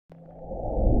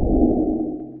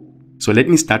So let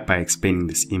me start by explaining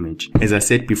this image. As I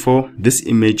said before, this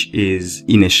image is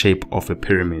in a shape of a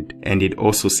pyramid, and it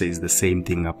also says the same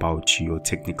thing about your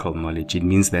technical knowledge. It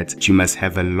means that you must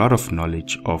have a lot of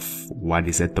knowledge of what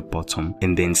is at the bottom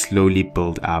and then slowly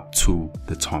build up to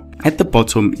the top. At the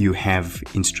bottom, you have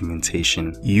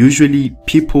instrumentation. Usually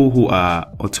people who are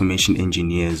automation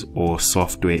engineers or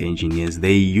software engineers,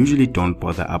 they usually don't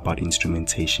bother about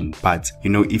instrumentation. But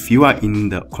you know, if you are in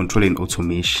the control and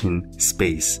automation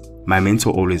space, my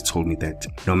mentor always told me that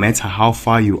no matter how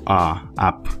far you are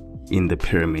up in the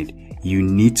pyramid, you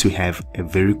need to have a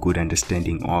very good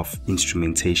understanding of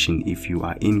instrumentation if you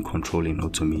are in control and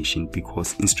automation,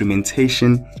 because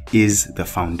instrumentation is the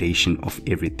foundation of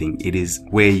everything. It is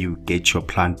where you get your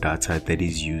plant data that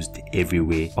is used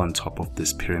everywhere on top of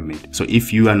this pyramid. So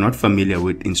if you are not familiar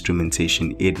with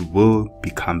instrumentation, it will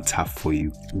become tough for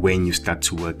you when you start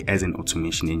to work as an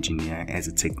automation engineer, as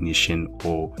a technician,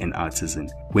 or an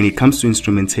artisan. When it comes to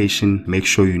instrumentation, make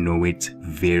sure you know it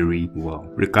very well,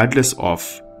 regardless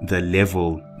of the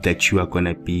level that you are going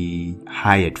to be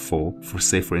hired for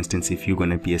say for instance, if you're going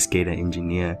to be a SCADA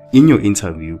engineer, in your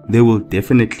interview they will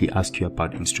definitely ask you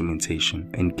about instrumentation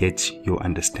and get your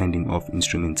understanding of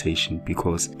instrumentation,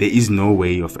 because there is no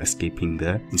way of escaping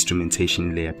the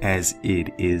instrumentation layer, as it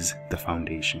is the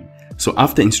foundation. So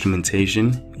after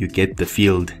instrumentation, you get the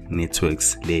field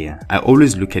networks layer. I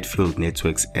always look at field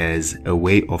networks as a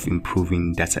way of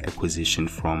improving data acquisition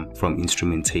from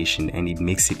instrumentation, and it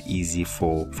makes it easy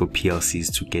for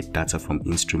PLCs to get data from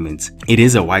instruments. It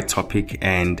is a wide topic,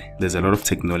 and there's a lot of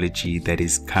technology that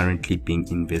is currently being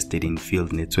invested in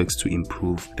field networks to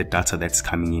improve the data that's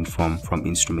coming in from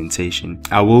instrumentation.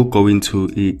 I will go into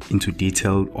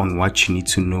detail on what you need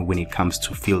to know when it comes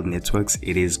to field networks.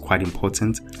 It is quite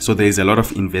important. So there's a lot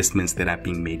of investments that are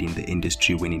being made in the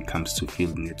industry when it comes to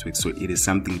field networks. So it is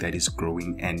something that is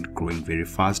growing and growing very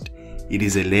fast. It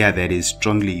is a layer that is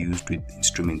strongly used with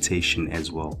instrumentation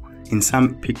as well. In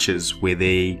some pictures where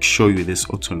they show you this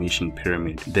automation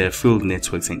pyramid, the field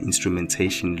networks and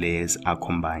instrumentation layers are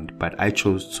combined, but I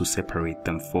chose to separate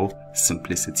them for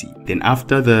simplicity. Then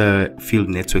after the field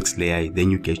networks layer,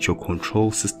 then you get your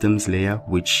control systems layer,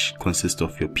 which consists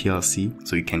of your PLC.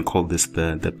 So you can call this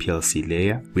the PLC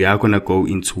layer. We are going to go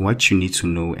into what you need to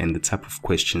know and the type of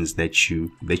questions that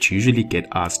you usually get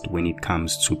asked when it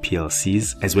comes to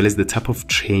PLCs, as well as the type of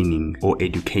training or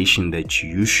education that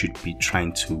you should be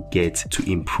trying to get to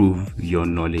improve your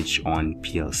knowledge on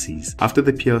PLCs. After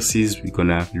the PLCs, we're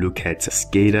gonna look at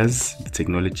SCADAs, the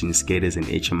technology in SCADAs and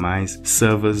HMIs,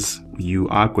 servers. You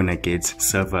are gonna get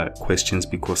server questions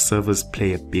because servers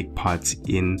play a big part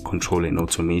in control and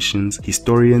automations.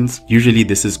 Historians, usually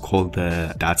this is called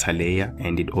the data layer,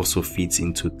 and it also feeds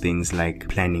into things like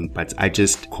planning, but I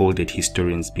just called it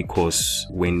historians because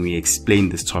when we explain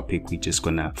this topic, we're just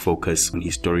gonna focus on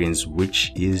historians,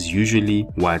 which is usually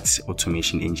what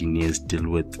automation engineers deal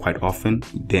with quite often.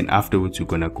 Then afterwards, we're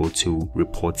gonna go to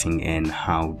reporting and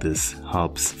how this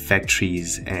helps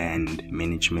factories and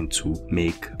management to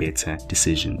make better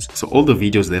decisions. So all the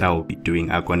videos that I will be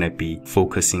doing are going to be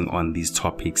focusing on these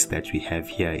topics that we have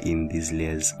here in these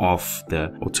layers of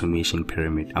the automation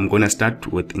pyramid. I'm going to start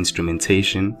with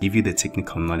instrumentation, give you the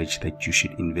technical knowledge that you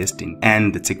should invest in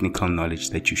and the technical knowledge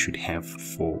that you should have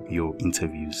for your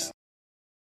interviews.